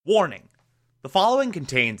Warning. The following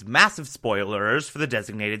contains massive spoilers for the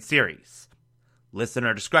designated series.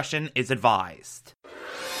 Listener discretion is advised.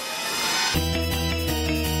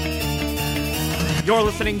 You're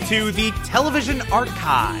listening to the Television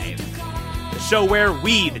Archive, the show where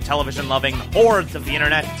we, the television-loving hordes of the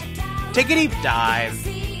internet, take a deep dive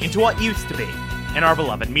into what used to be in our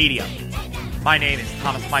beloved medium. My name is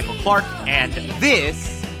Thomas Michael Clark, and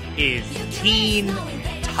this is Teen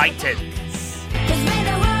Titans.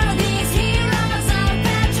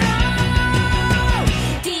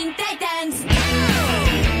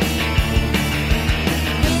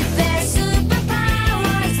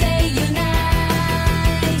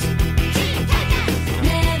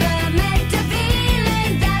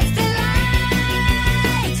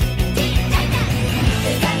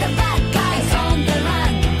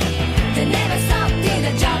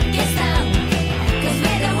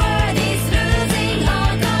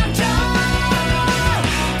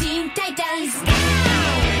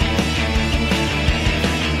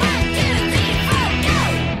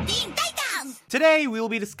 Today, we will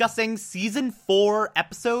be discussing Season 4,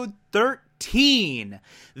 Episode 13,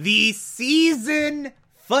 the season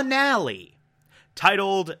finale,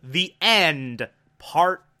 titled The End,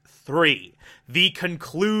 Part 3, the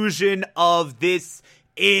conclusion of this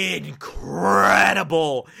incredible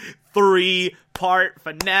 3-part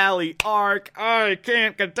finale arc. I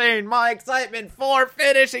can't contain my excitement for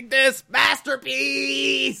finishing this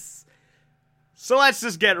masterpiece! So let's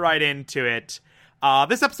just get right into it.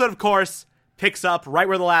 This episode, of course, picks up right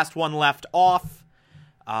where the last one left off.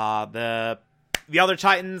 The other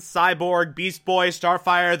Titans, Cyborg, Beast Boy,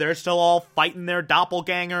 Starfire, they're still all fighting their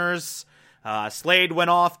doppelgangers. Slade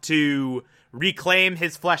went off to reclaim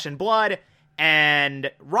his flesh and blood,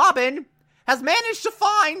 and Robin has managed to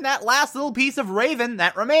find that last little piece of Raven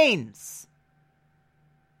that remains.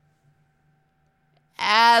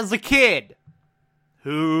 As a kid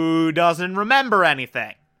who doesn't remember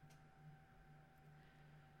anything.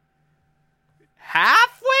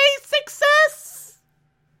 Halfway success?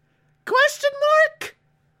 Question mark?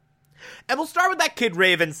 And we'll start with that Kid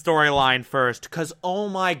Raven storyline first, because oh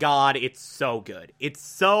my god, it's so good. It's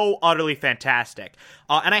so utterly fantastic.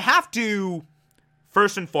 And I have to,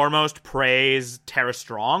 first and foremost, praise Tara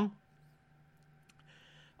Strong.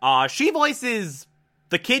 She voices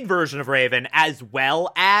the kid version of Raven as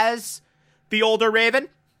well as the older Raven.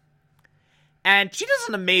 And she does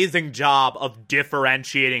an amazing job of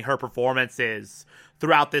differentiating her performances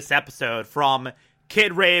throughout this episode, from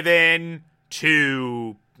Kid Raven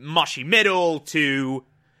to mushy middle to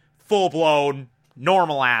full-blown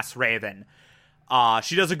normal-ass Raven.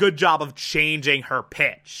 She does a good job of changing her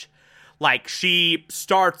pitch. Like, she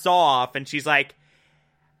starts off and she's like,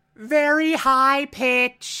 very high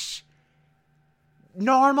pitch,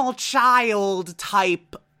 normal child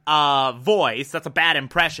type voice. That's a bad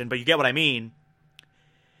impression, but you get what I mean.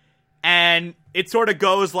 And it sort of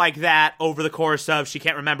goes like that over the course of she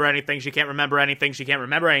can't remember anything, she can't remember anything, she can't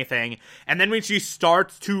remember anything. And then when she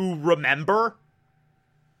starts to remember,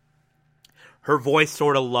 her voice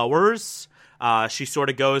sort of lowers. She sort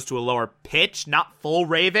of goes to a lower pitch, not full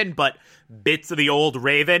Raven, but bits of the old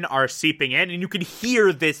Raven are seeping in. And you can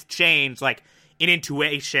hear this change, like, in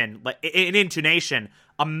intonation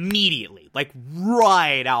immediately, like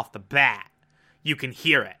right off the bat. You can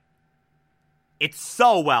hear it. It's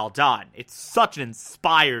so well done. It's such an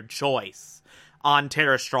inspired choice on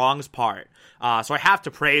Tara Strong's part. So I have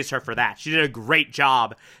to praise her for that. She did a great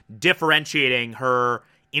job differentiating her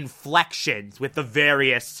inflections with the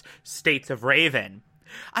various states of Raven.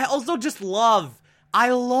 I also just love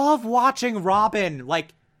watching Robin,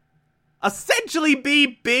 like, essentially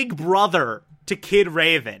be big brother to Kid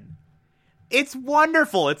Raven. It's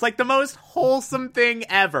wonderful. It's like the most wholesome thing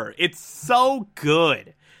ever. It's so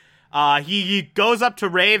good. He goes up to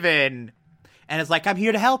Raven and is like, I'm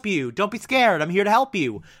here to help you. Don't be scared. I'm here to help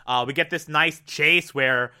you. We get this nice chase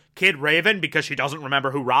where Kid Raven, because she doesn't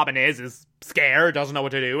remember who Robin is scared, doesn't know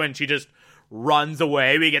what to do, and she just runs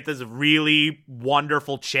away. We get this really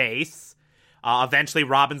wonderful chase. Eventually,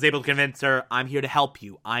 Robin's able to convince her, I'm here to help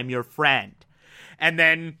you. I'm your friend. And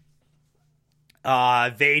then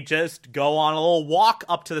they just go on a little walk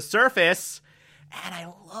up to the surface. And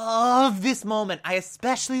I love this moment. I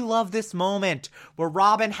especially love this moment where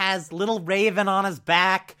Robin has little Raven on his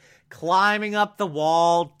back, climbing up the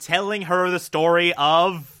wall, telling her the story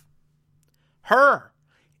of her.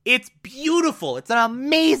 It's beautiful. It's an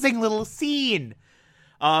amazing little scene.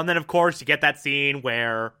 And then, of course, you get that scene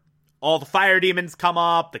where all the fire demons come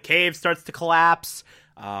up, the cave starts to collapse,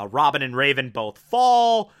 Robin and Raven both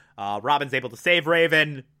fall, Robin's able to save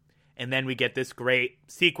Raven, and then we get this great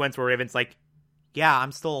sequence where Raven's like, yeah,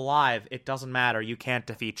 I'm still alive. It doesn't matter. You can't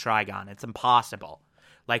defeat Trigon. It's impossible.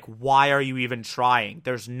 Like, why are you even trying?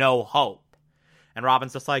 There's no hope. And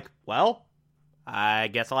Robin's just like, well, I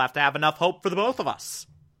guess I'll have to have enough hope for the both of us.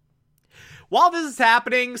 While this is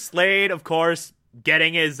happening, Slade, of course,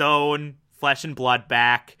 getting his own flesh and blood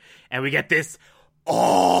back. And we get this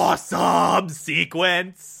awesome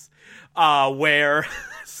sequence where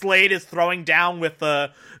Slade is throwing down with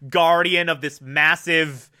the guardian of this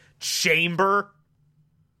massive chamber.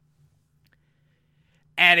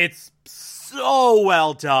 And it's so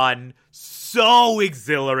well done, so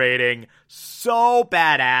exhilarating, so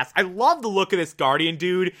badass. I love the look of this Guardian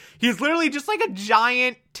dude. He's literally just like a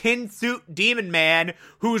giant tin suit demon man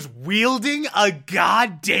who's wielding a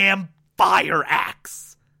goddamn fire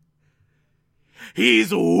axe.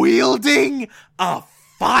 He's wielding a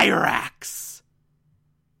fire axe.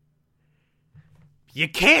 You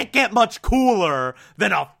can't get much cooler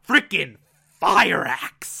than a freaking fire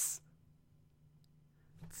axe.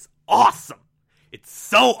 It's awesome. It's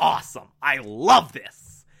so awesome. I love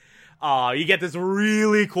this. You get this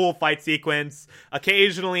really cool fight sequence.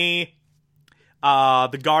 Occasionally,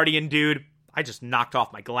 the Guardian dude... I just knocked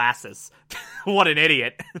off my glasses. What an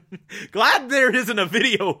idiot. Glad there isn't a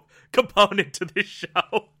video component to this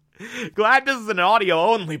show. Glad this is an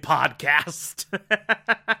audio-only podcast.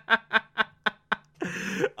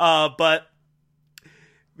 But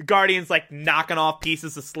the Guardian's like knocking off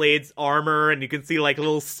pieces of Slade's armor, and you can see like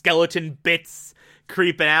little skeleton bits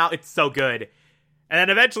creeping out. It's so good. And then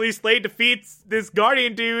eventually Slade defeats this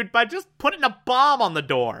Guardian dude by just putting a bomb on the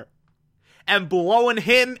door and blowing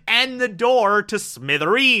him and the door to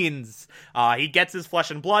smithereens. He gets his flesh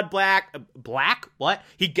and blood black? What?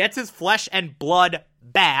 He gets his flesh and blood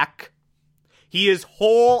back. He is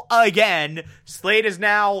whole again. Slade is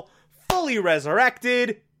now fully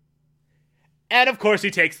resurrected. And of course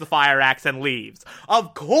he takes the fire axe and leaves.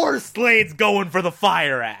 Of course Slade's going for the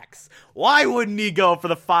fire axe. Why wouldn't he go for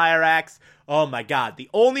the fire axe? Oh my god, the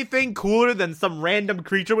only thing cooler than some random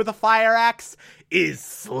creature with a fire axe is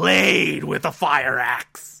Slade with a fire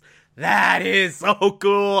axe. That is so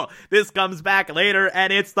cool. This comes back later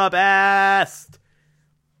and it's the best.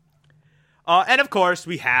 And of course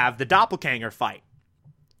we have the doppelganger fight.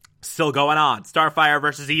 Still going on. Starfire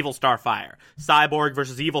versus evil Starfire. Cyborg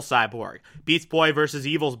versus evil Cyborg. Beast Boy versus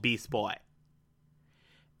evil Beast Boy.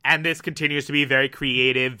 And this continues to be very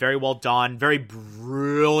creative, very well done, very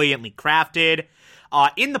brilliantly crafted.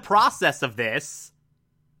 In the process of this,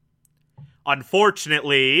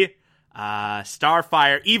 unfortunately,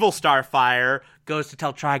 evil Starfire, goes to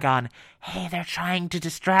tell Trigon, hey, they're trying to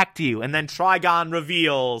distract you. And then Trigon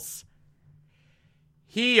reveals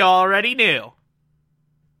he already knew.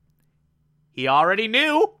 He already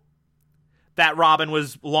knew that Robin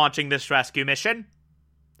was launching this rescue mission.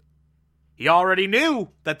 He already knew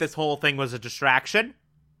that this whole thing was a distraction.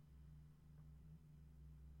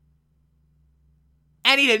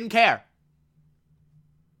 And he didn't care.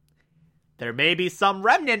 There may be some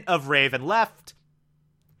remnant of Raven left,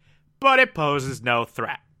 but it poses no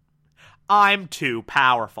threat. I'm too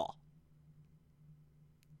powerful.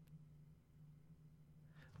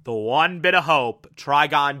 The one bit of hope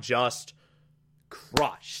Trigon just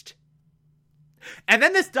crushed. And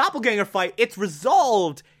then this doppelganger fight, it's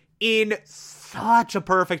resolved in such a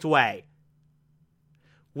perfect way.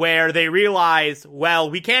 Where they realize, well,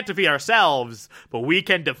 we can't defeat ourselves, but we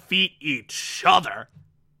can defeat each other.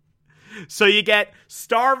 So you get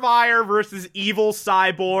Starfire versus evil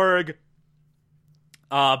Cyborg,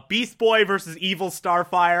 Beast Boy versus evil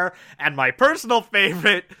Starfire, and my personal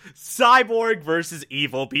favorite, Cyborg versus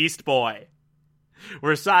evil Beast Boy.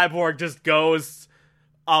 Where Cyborg just goes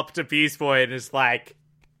up to Beast Boy and is like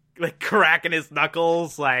cracking his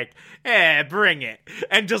knuckles, like, bring it.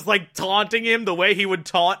 And just like taunting him the way he would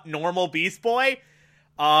taunt normal Beast Boy.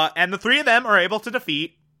 And the three of them are able to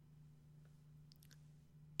defeat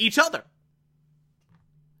each other.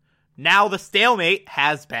 Now the stalemate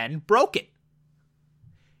has been broken.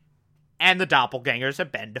 And the doppelgangers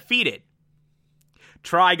have been defeated.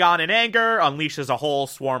 Trigon in anger unleashes a whole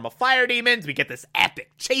swarm of fire demons. We get this epic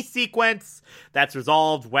chase sequence that's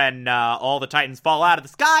resolved when all the Titans fall out of the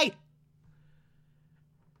sky.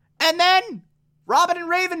 And then Robin and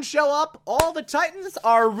Raven show up. All the Titans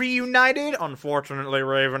are reunited. Unfortunately,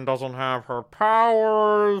 Raven doesn't have her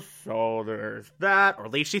powers, so there's that. Or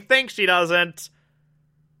at least she thinks she doesn't.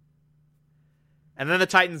 And then the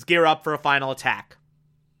Titans gear up for a final attack.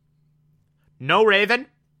 No Raven.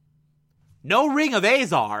 No Ring of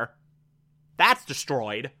Azar. That's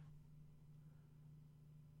destroyed.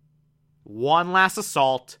 One last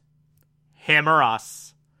assault. Him or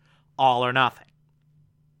us. All or nothing.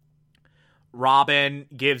 Robin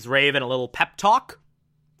gives Raven a little pep talk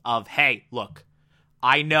of, hey, look,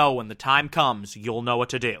 I know when the time comes, you'll know what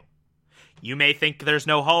to do. You may think there's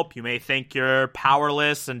no hope. You may think you're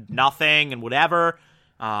powerless and nothing and whatever.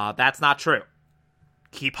 That's not true.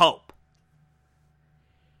 Keep hope.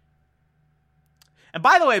 And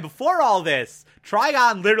by the way, before all this,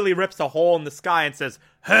 Trigon literally rips a hole in the sky and says,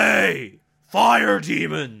 hey, fire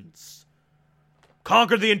demons,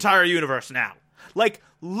 conquer the entire universe now. Like,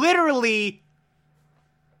 literally,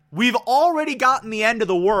 we've already gotten the end of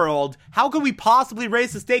the world. How could we possibly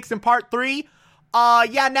raise the stakes in part 3?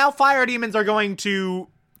 Now fire demons are going to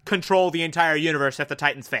control the entire universe if the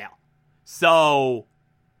Titans fail. So,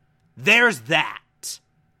 there's that.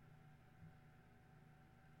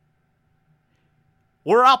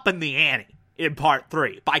 We're up in the ante in part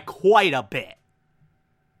 3 by quite a bit.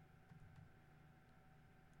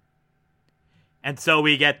 And so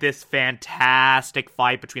we get this fantastic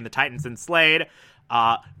fight between the Titans and Slade.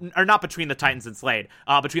 Or not between the Titans and Slade.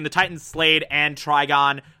 Between the Titans, Slade, and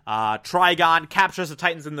Trigon. Trigon captures the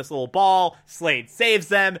Titans in this little ball. Slade saves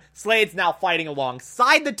them. Slade's now fighting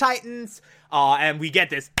alongside the Titans. And we get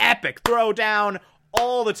this epic throwdown.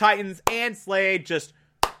 All the Titans and Slade just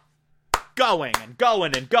going and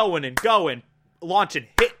going and going and going. Launching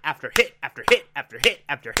hit after hit after hit after hit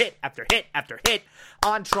after hit after hit after hit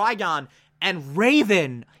on Trigon. And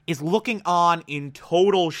Raven is looking on in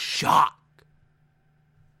total shock.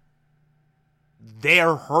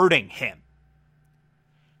 They're hurting him.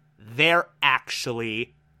 They're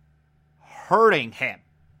actually hurting him.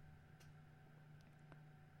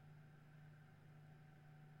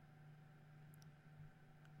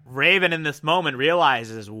 Raven in this moment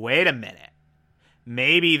realizes, wait a minute.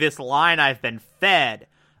 Maybe this line I've been fed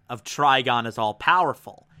of Trigon is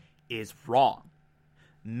all-powerful is wrong.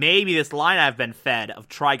 Maybe this line I've been fed of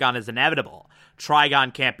Trigon is inevitable.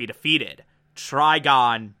 Trigon can't be defeated.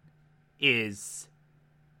 Trigon is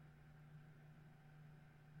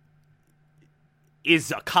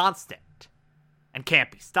a constant and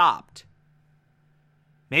can't be stopped.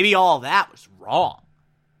 Maybe all that was wrong.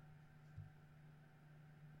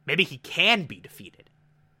 Maybe he can be defeated.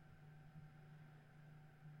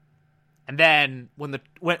 And then when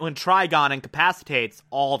Trigon incapacitates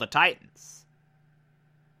all the Titans,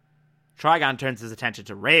 Trigon turns his attention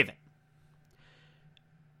to Raven.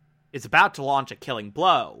 Is about to launch a killing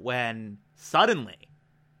blow when suddenly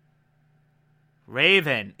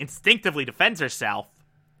Raven instinctively defends herself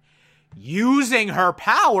using her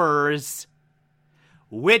powers,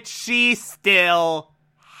 which she still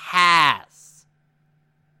has.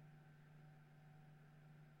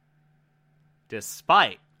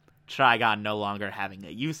 Despite Trigon no longer having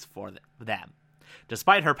a use for them.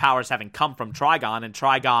 Despite her powers having come from Trigon and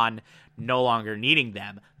Trigon no longer needing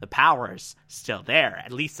them, the power's still there,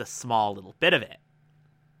 at least a small little bit of it.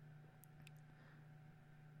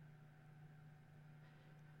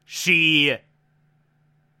 She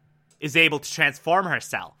is able to transform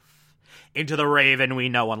herself into the Raven we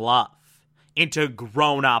know and love, into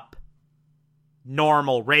grown-up,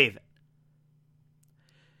 normal Raven.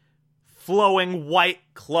 Flowing white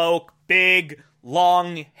cloak, big,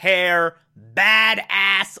 long hair,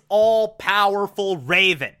 badass, all-powerful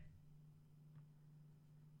Raven.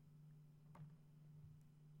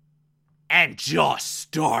 And just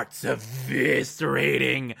starts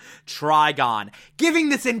eviscerating Trigon, giving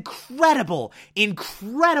this incredible,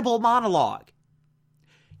 incredible monologue.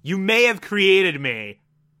 You may have created me,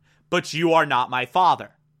 but you are not my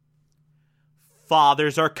father.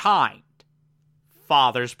 Fathers are kind.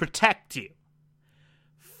 Fathers protect you.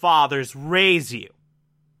 Fathers raise you.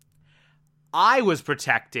 I was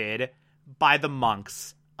protected by the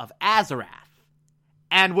monks of Azarath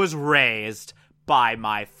and was raised by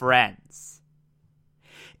my friends.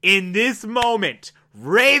 In this moment,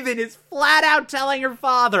 Raven is flat out telling her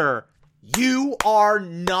father, you are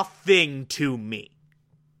nothing to me.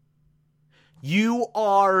 You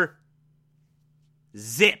are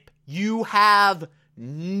zip. You have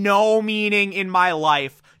no meaning in my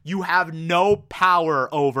life. You have no power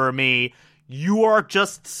over me. You are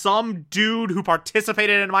just some dude who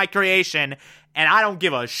participated in my creation, and I don't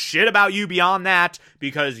give a shit about you beyond that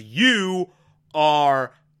because you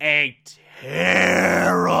are a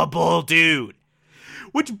terrible dude.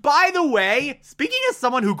 Which, by the way, speaking as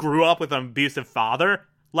someone who grew up with an abusive father,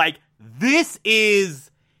 like, this is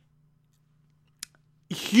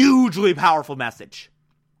hugely powerful message.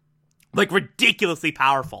 Like, ridiculously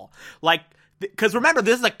powerful. Like, because remember,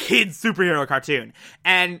 this is a kid's superhero cartoon.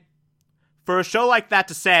 And for a show like that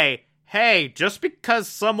to say, hey, just because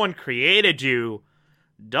someone created you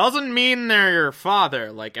doesn't mean they're your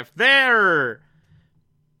father. Like, if they're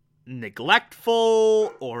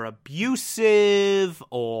neglectful or abusive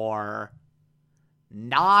or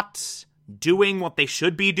not doing what they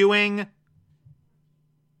should be doing,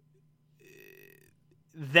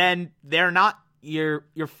 then they're not your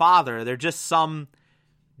father. They're just some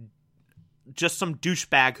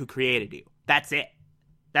douchebag who created you. That's it.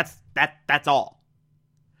 That's all.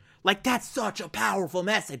 Like, that's such a powerful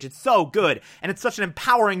message. It's so good. And it's such an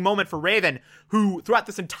empowering moment for Raven, who, throughout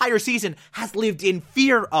this entire season, has lived in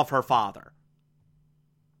fear of her father.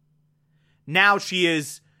 Now she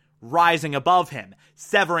is rising above him,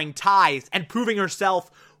 severing ties, and proving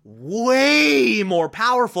herself way more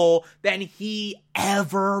powerful than he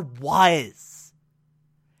ever was.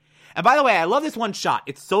 And by the way, I love this one shot.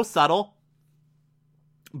 It's so subtle,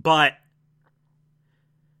 but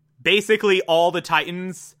basically all the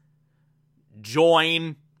Titans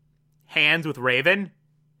join hands with Raven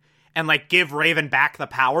and, like, give Raven back the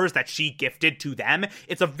powers that she gifted to them.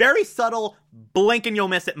 It's a very subtle blink and you'll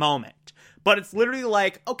miss it moment. But it's literally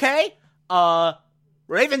like, okay,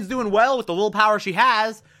 Raven's doing well with the little power she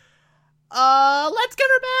has. Let's get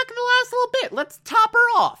her back in the last little bit. Let's top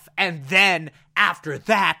her off. And then, after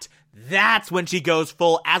that, that's when she goes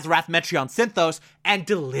full Azarath Metreon Synthos and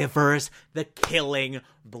delivers the killing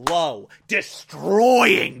blow,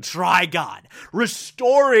 destroying Trigon,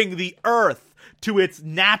 restoring the Earth to its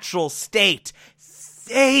natural state,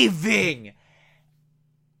 saving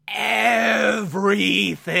everything.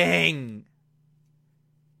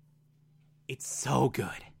 It's so good.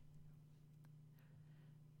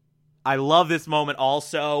 I love this moment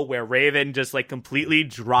also where Raven just, like, completely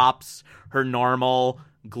drops her normal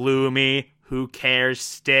gloomy, who cares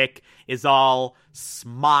stick, is all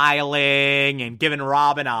smiling and giving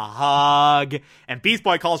Robin a hug, and Beast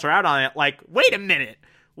Boy calls her out on it, like, wait a minute,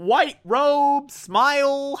 white robe,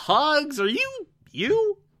 smile, hugs, are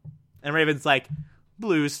you? And Raven's like,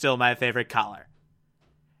 blue's still my favorite color.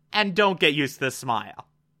 And don't get used to the smile.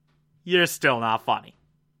 You're still not funny.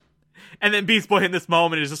 And then Beast Boy in this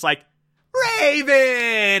moment is just like,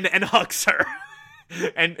 Raven! And hugs her.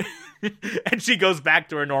 and she goes back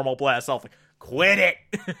to her normal blast self, like, quit it!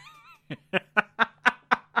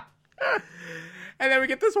 And then we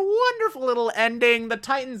get this wonderful little ending. The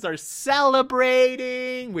Titans are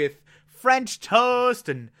celebrating with French toast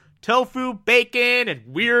and tofu bacon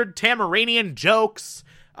and weird Tamaranian jokes.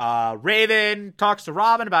 Raven talks to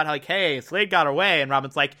Robin about how, like, hey, Slade got away, and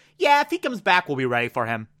Robin's like, yeah, if he comes back, we'll be ready for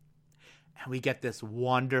him. And we get this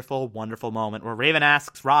wonderful, wonderful moment where Raven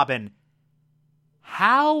asks Robin,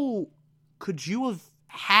 how could you have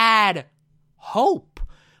had hope?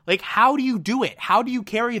 Like, how do you do it? How do you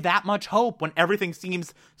carry that much hope when everything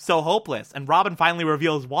seems so hopeless? And Robin finally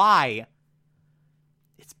reveals why.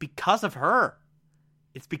 It's because of her.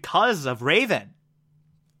 It's because of Raven.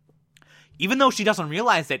 Even though she doesn't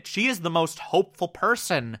realize it, she is the most hopeful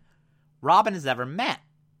person Robin has ever met.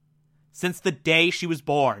 Since the day she was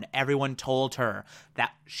born, everyone told her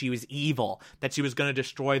that she was evil, that she was going to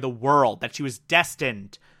destroy the world, that she was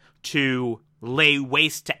destined to lay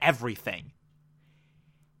waste to everything.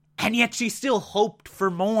 And yet she still hoped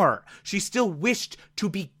for more. She still wished to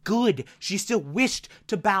be good. She still wished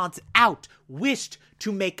to balance out, wished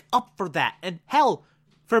to make up for that. And hell,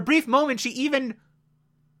 for a brief moment, she even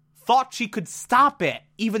thought she could stop it,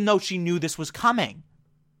 even though she knew this was coming.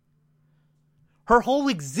 Her whole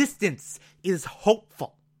existence is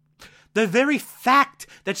hopeful. The very fact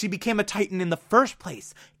that she became a Titan in the first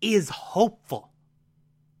place is hopeful.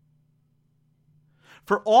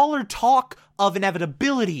 For all her talk of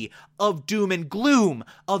inevitability, of doom and gloom,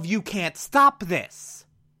 of you can't stop this,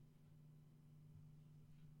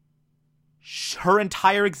 her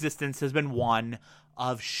entire existence has been one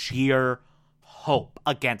of sheer hope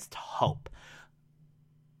against hope.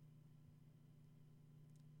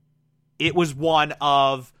 It was one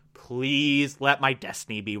of, please let my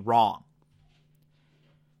destiny be wrong.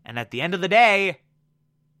 And at the end of the day,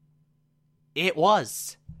 it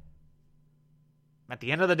was. At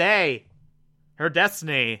the end of the day, her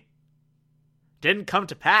destiny didn't come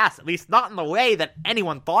to pass, at least not in the way that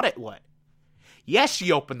anyone thought it would. Yes,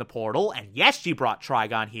 she opened the portal, and yes, she brought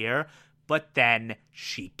Trigon here, but then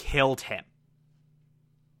she killed him.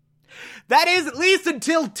 That is, at least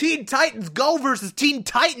until Teen Titans Go versus Teen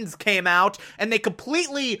Titans came out, and they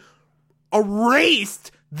completely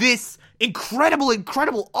erased this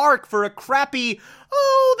incredible arc for a crappy,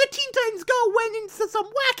 oh, the Teen Titans Go went into some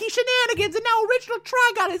wacky shenanigans, and now original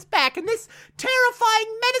Trigon is back, and this terrifying,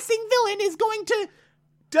 menacing villain is going to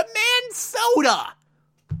demand soda.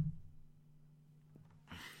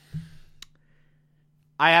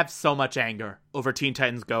 I have so much anger over Teen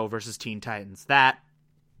Titans Go versus Teen Titans. That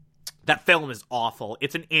That film is awful.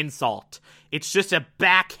 It's an insult. It's just a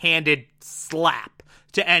backhanded slap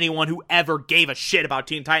to anyone who ever gave a shit about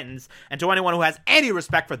Teen Titans, and to anyone who has any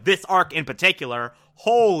respect for this arc in particular.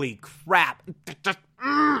 Holy crap. Just,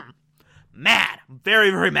 mad. I'm very,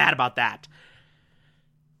 very mad about that.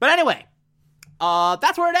 But anyway,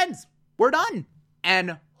 that's where it ends. We're done.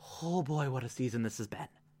 And, oh boy, what a season this has been.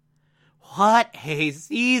 What a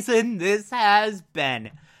season this has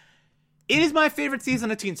been. It is my favorite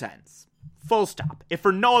season of Teen Titans. Full stop. If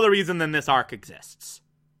for no other reason than this arc exists.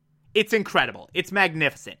 It's incredible. It's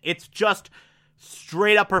magnificent. It's just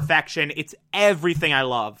straight up perfection. It's everything I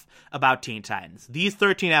love about Teen Titans. These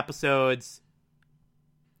 13 episodes,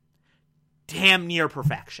 damn near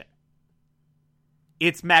perfection.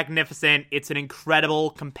 It's magnificent. It's an incredible,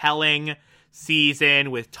 compelling season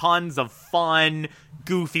with tons of fun,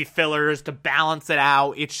 goofy fillers to balance it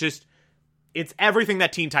out. It's everything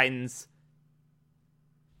that Teen Titans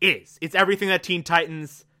is. It's everything that Teen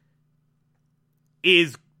Titans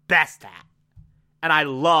is best at. And I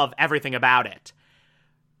love everything about it.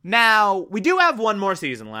 Now, we do have one more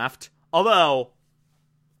season left. Although,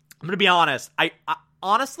 I'm going to be honest. I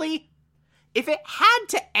honestly, if it had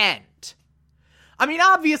to end, I mean,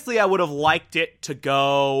 obviously I would have liked it to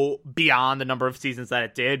go beyond the number of seasons that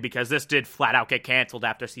it did, because this did flat out get canceled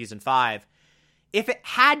after season 5. If it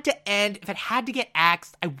had to end, if it had to get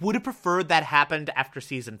axed, I would have preferred that happened after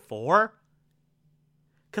season 4.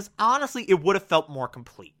 Because honestly, it would have felt more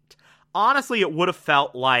complete. Honestly, it would have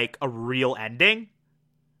felt like a real ending.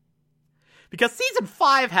 Because season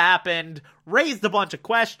 5 happened, raised a bunch of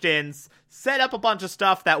questions, set up a bunch of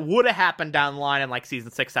stuff that would have happened down the line in like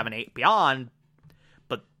season 6, 7, 8, beyond.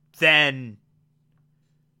 But then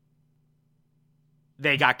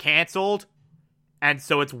they got canceled. And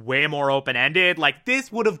so it's way more open-ended. Like,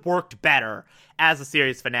 this would have worked better as a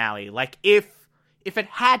series finale. Like, if it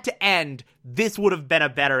had to end, this would have been a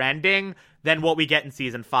better ending than what we get in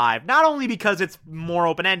season 5. Not only because it's more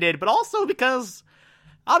open-ended, but also because,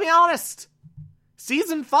 I'll be honest,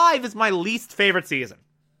 season 5 is my least favorite season.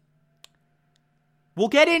 We'll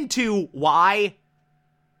get into why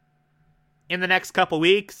in the next couple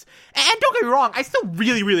weeks. And don't get me wrong, I still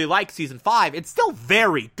really, really like season 5. It's still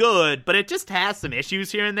very good, but it just has some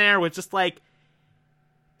issues here and there with just like,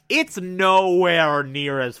 it's nowhere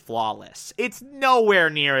near as flawless. It's nowhere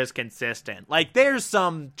near as consistent. Like, there's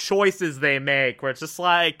some choices they make where it's just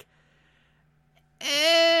like,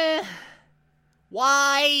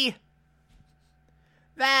 why?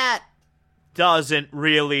 That doesn't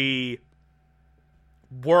really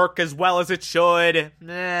work as well as it should.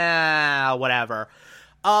 Whatever.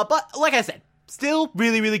 But like I said, still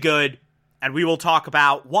really, really good. And we will talk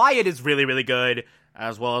about why it is really, really good,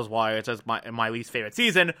 as well as why it's my least favorite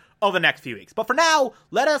season over the next few weeks. But for now,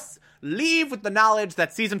 let us leave with the knowledge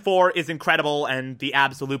that season 4 is incredible and the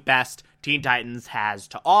absolute best Teen Titans has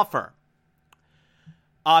to offer.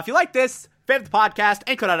 If you like this, favorite the podcast,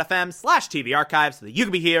 anchor.fm/TV archives, so that you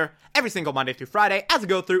can be here every single Monday through Friday as I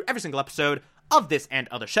go through every single episode of this and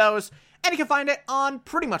other shows. And you can find it on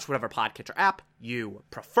pretty much whatever podcatcher app you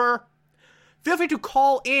prefer. Feel free to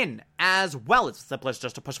call in as well. It's as simple as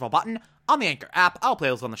just a push of a button on the Anchor app. I'll play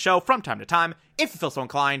those on the show from time to time if you feel so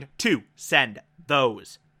inclined to send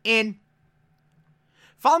those in.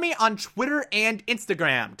 Follow me on Twitter and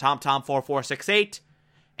Instagram, TomTom4468,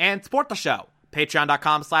 and support the show,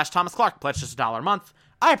 patreon.com/Thomas Clark. Pledge just $1 a month.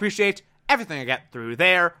 I appreciate everything I get through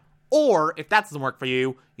there. Or, if that doesn't work for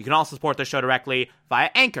you, you can also support the show directly via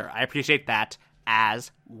Anchor. I appreciate that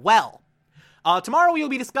as well. Tomorrow we will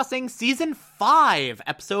be discussing Season 5,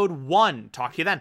 Episode 1. Talk to you then.